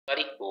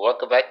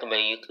Welcome back to my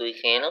YouTube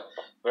channel.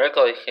 We're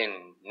going to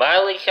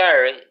Miley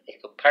Cyrus.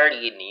 It's a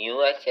party in the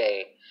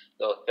USA.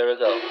 So here we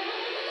go.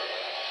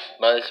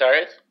 Miley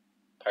Cyrus,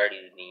 party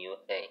in the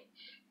USA.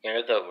 Here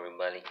we go,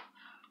 everybody.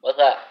 What's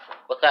up?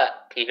 What's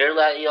up? Can you hear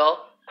that, y'all?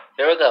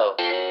 Here we go.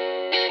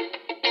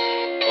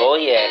 Oh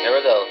yeah, here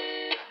we go.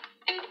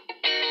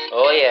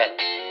 Oh yeah,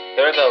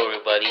 here we go,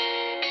 everybody.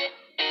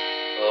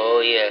 Oh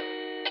yeah.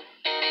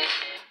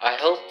 I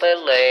hope I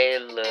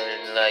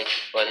learn like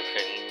what a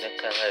dream the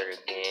color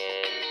again.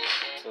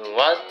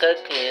 Walk a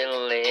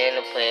kill and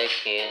a play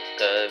kiss,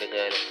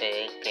 gotta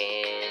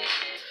thinking.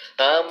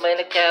 I'm in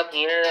a cab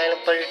here, and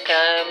a first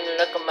time.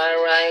 Look at my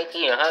right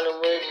here,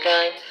 Hollywood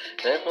time.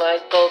 Look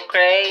like go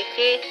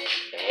crazy.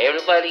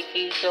 Everybody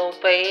keeps so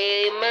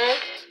famous.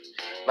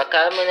 My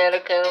coming out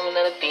of coming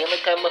out of feeling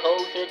come a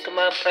whole sick of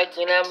my price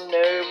when I'm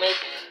nervous.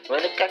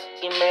 When the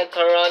cocky man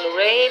car on the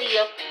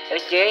radio, and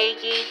the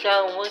Jay-Z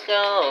song was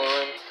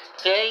on.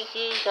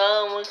 Jay-Z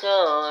song was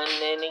on,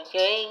 and the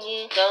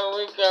Jay-Z song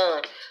was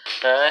on.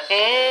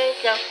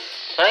 Hands up,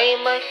 play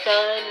my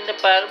son, the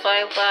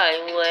butterfly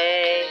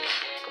way.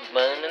 Come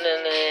on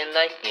and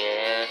like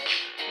yeah,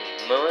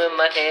 moving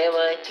my head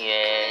like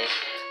yeah.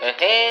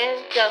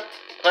 Hands up,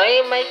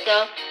 play my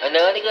song, I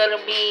know they're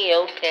gonna be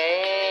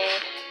okay.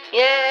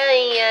 Yeah,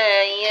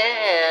 yeah,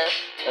 yeah.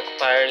 Like a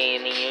party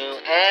in the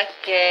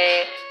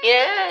USA.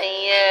 Yeah,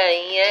 yeah,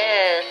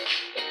 yeah.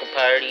 Like a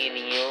party in the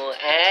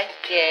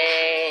USA.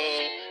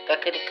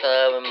 Got to the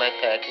club in my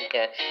khaki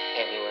cat.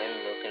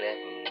 Everyone looking at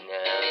me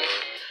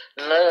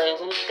now. Look,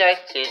 who's got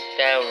sit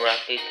down,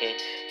 rocket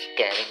kid? She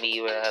gotta be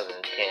where I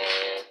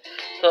can.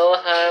 So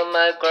high,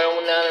 my girl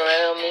went all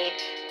around me.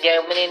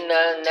 Jamming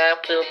now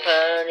feel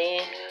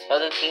party.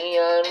 Other key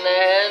on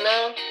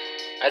nano.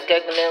 I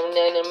got the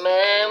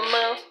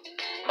memo.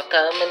 My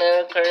coming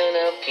out, curling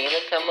up,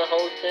 feeling come a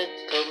whole sick,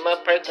 cause my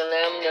perk and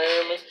I'm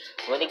nervous.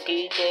 When the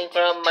kids came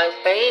from my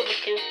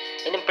favorite too,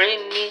 and a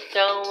brand new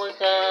song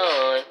was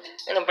on,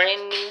 and a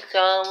brand new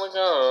song was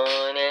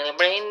on, and a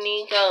brand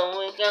new song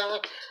was on.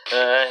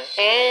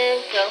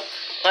 Hands up,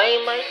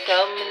 play my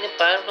song in the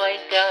butterfly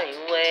fly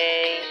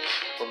away.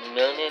 We're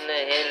moving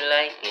ahead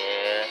like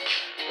yeah,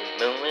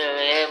 we're moving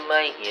ahead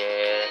like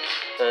yeah.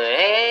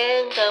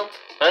 Hands up,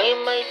 play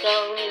my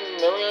song and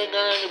know you're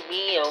gonna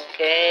be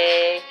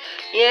okay.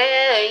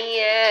 Yeah,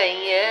 yeah,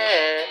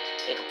 yeah.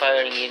 It's a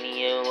party in the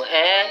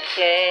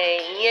USA.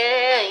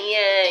 Yeah,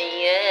 yeah,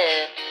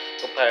 yeah.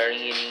 It's a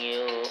party in the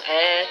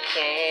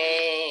USA.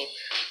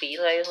 Be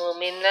like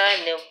home and I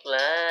no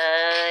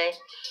fly.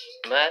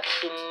 Back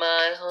to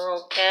my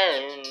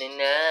hometown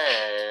tonight.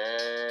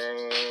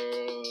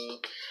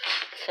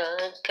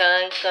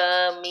 Sunshine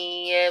got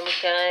me every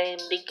time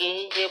the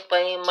kids you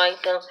play my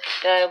song.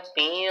 I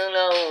feel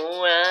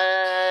alright.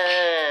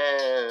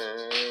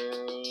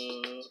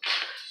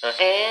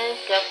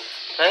 Hands up,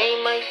 play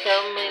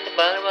myself in the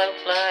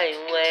butterfly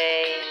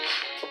way.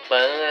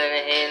 Burn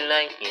ahead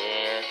like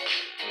yeah,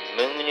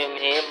 moving them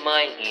head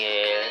my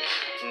ear.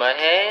 My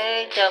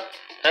hands up,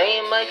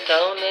 play my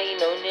song, now you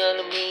know you're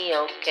gonna be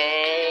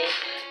okay.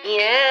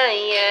 Yeah,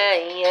 yeah,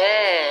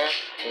 yeah.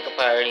 It's a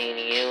party in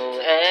the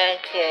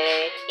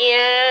USA.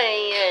 Yeah,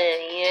 yeah,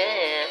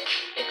 yeah.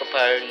 It's a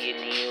party in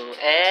the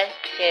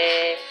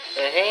USA.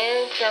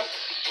 Hands up,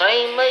 play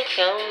my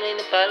song in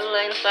the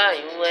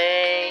butterfly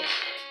way.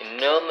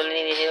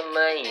 Normally hit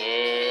my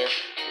ear,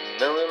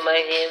 moving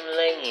my head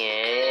like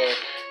yeah.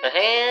 My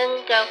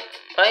hands up,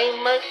 play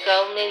my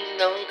song, and you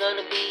know you're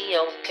gonna be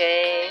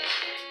okay.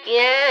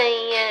 Yeah,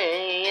 yeah,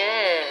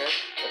 yeah.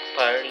 Let's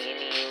party in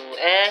the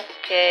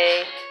USA.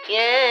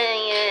 Yeah,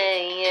 yeah,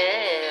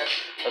 yeah.